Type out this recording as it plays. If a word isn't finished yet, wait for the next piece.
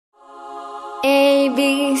A,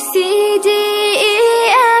 B, C, D, E,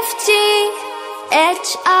 F, G,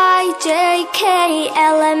 H, I, J, K,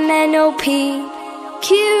 L, M, N, O, P,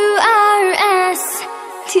 Q, R, S,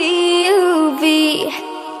 T, U, V,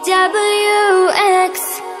 W,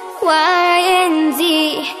 X, Y, and Z.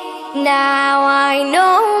 Now I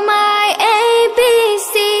know my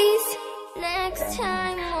ABCs. Next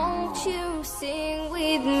time won't you sing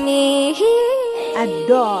with me? A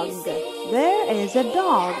dog. There is a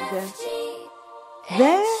dog.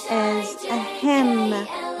 There is a hen.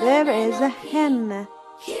 There is a hen.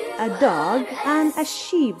 A dog and a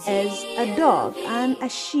sheep is a dog and a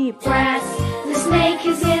sheep. Grass, the snake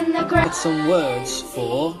is in the grass. Get some words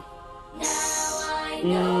for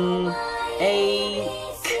ache.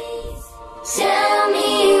 Tell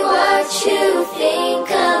me what you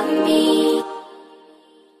think of me.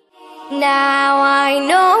 Now I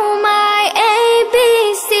know my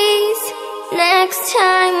ABCs. Next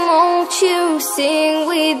time won't you sing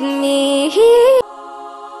with me?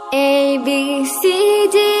 A, B, C,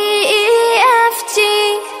 D, E, F, G,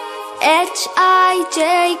 H, I,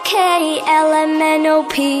 J, K, L, M, N, O,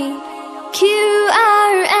 P, Q,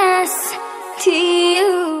 R, S, T,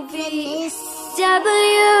 U, V,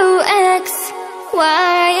 W, X,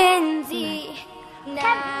 Y, and Z.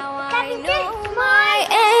 Now I know my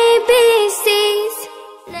ABCs.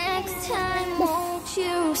 Next time won't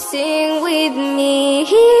you sing with me?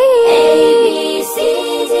 A, B, C,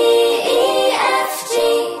 D, E, F, G,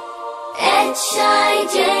 H, I,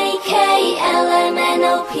 J, K, L, M, N,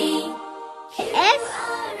 O, P, F,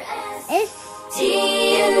 S, T,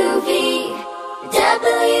 U, V,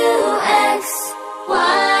 W, X,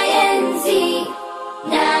 Y, and Z.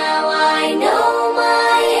 Now I know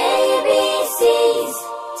my ABCs.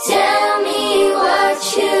 Tell me what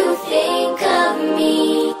you think of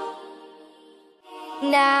me.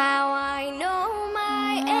 Now I know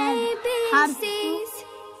my ABCs.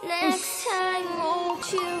 Next time won't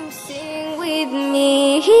you sing with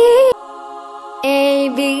me? A,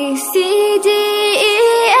 B, C, D, E,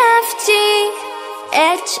 F, G,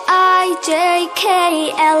 H, I, J,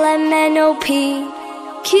 K, L, M, N, O, P,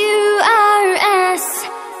 Q, R, S,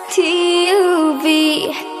 T, U, V,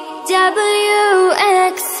 W,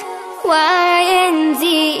 X, Y, and Z.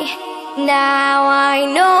 Now I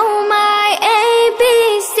know my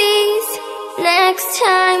ABCs. Next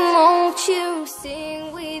time won't you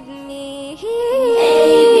sing with me? A,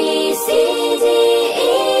 B, C, D,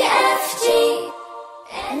 E, F, G,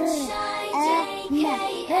 H, I, J,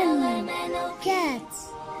 K, L, M, N, O, P,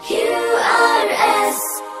 Q, R, S,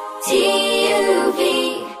 T, U, V,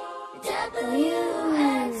 W,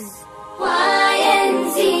 X, Y,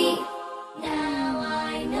 and Z. Now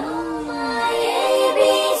I know my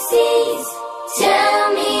ABCs.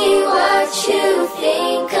 Tell me what you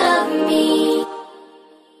think of me.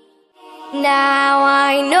 Now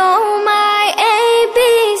I know my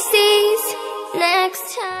ABCs. Next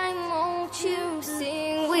time won't you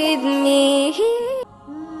sing with me?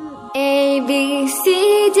 A, B, C,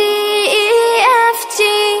 D, E, F, G,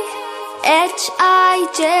 H, I,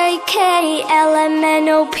 J, K, L, M, N,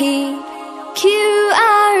 O, P, Q,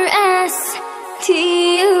 R, S, T,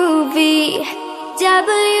 U, V,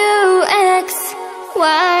 W, X,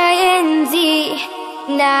 Y, and Z.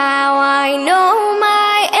 Now I know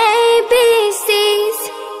my ABCs.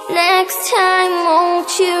 Next time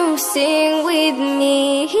won't you sing with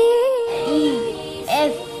me? E,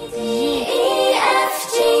 F, G, E,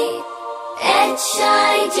 F, G, H,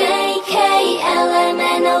 I, J, K, L, M,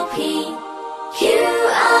 N, O, P, Q,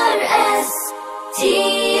 R, S, T,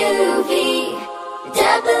 U, V,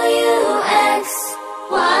 W, X,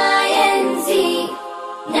 Y, and Z.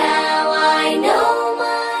 Now I know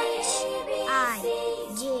my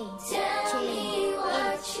ABCs. Tell me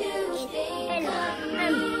what you think of me.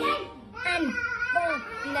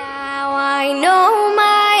 Now I know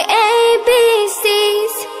my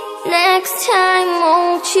ABCs. Next time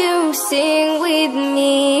won't you sing with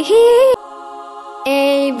me?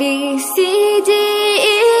 A, B, C, D,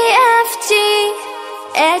 E, F, G,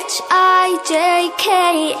 H, I, J,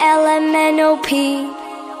 K, L, M, N, O, P,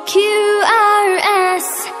 Q, R,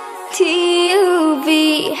 S, T, U,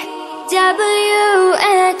 V, W,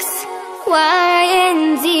 X, Y,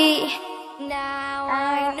 and Z. Now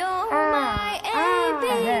I know my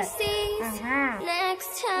ABCs.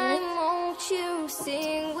 Next time won't you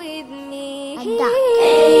sing with me? A,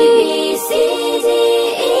 B, C, D,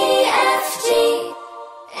 E, F, G,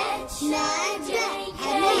 H, I, J, K,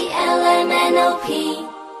 L, M, N, O, P,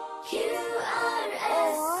 Q, R,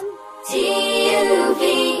 S, T, U, V,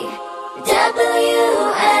 W,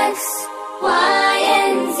 X, Y,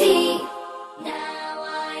 and Z. Now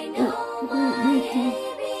I know my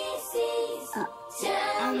ABCs.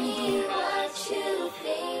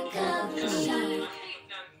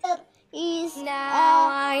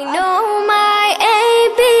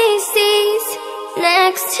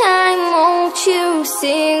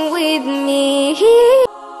 with me.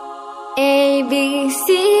 A, B, C,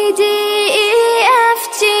 D, E, F,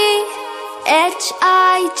 G, H,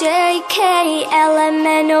 I, J, K, L, M,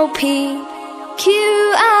 N, O, P, Q,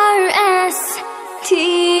 R, S, T,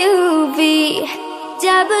 U, V,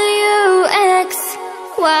 W, X,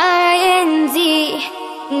 Y, and Z.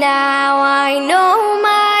 Now I know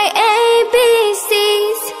my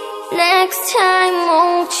ABCs. Next time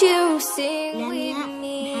won't you sing with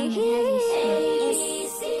me? A, B,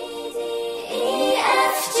 C, D, E,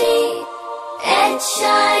 F, G, H,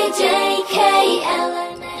 I, J, K, L,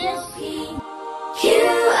 M, N, O, P, Q,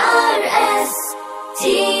 R, S, T,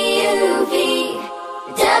 U, V,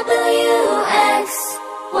 W, X,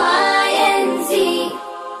 Y, and Z.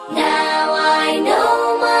 Now I know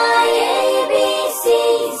my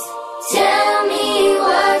ABCs. Tell me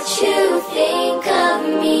what you think of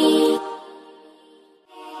me.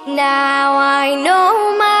 Now I know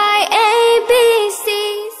my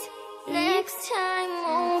ABCs. Next time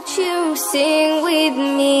won't you sing with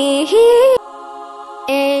me?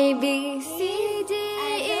 A, B, C, D,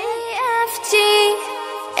 E, F, G,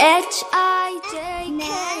 H, I, J,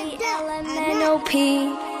 K, L, M, N, O, P,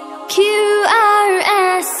 Q, R,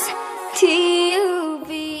 S, T, U,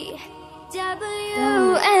 V,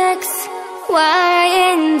 W, X, Y,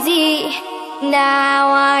 and Z.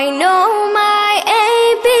 Now I know my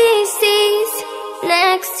ABCs.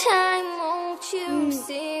 Next time won't you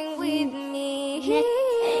sing with me? A,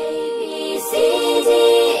 B, C, D,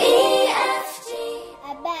 E, F, G,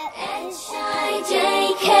 H, I, J,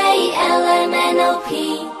 K, L, M, N, O, P,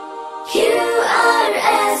 Q, R,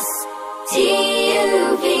 S, T,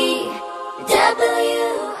 U, V, W,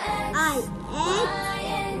 X, Y,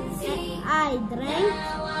 and Z. I drank,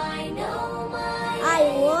 Now I know my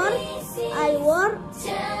I work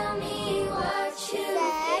Tell me what you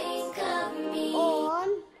think of me. on.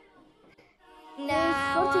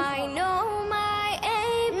 Now I know my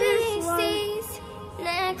ABCs.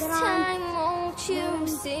 Next time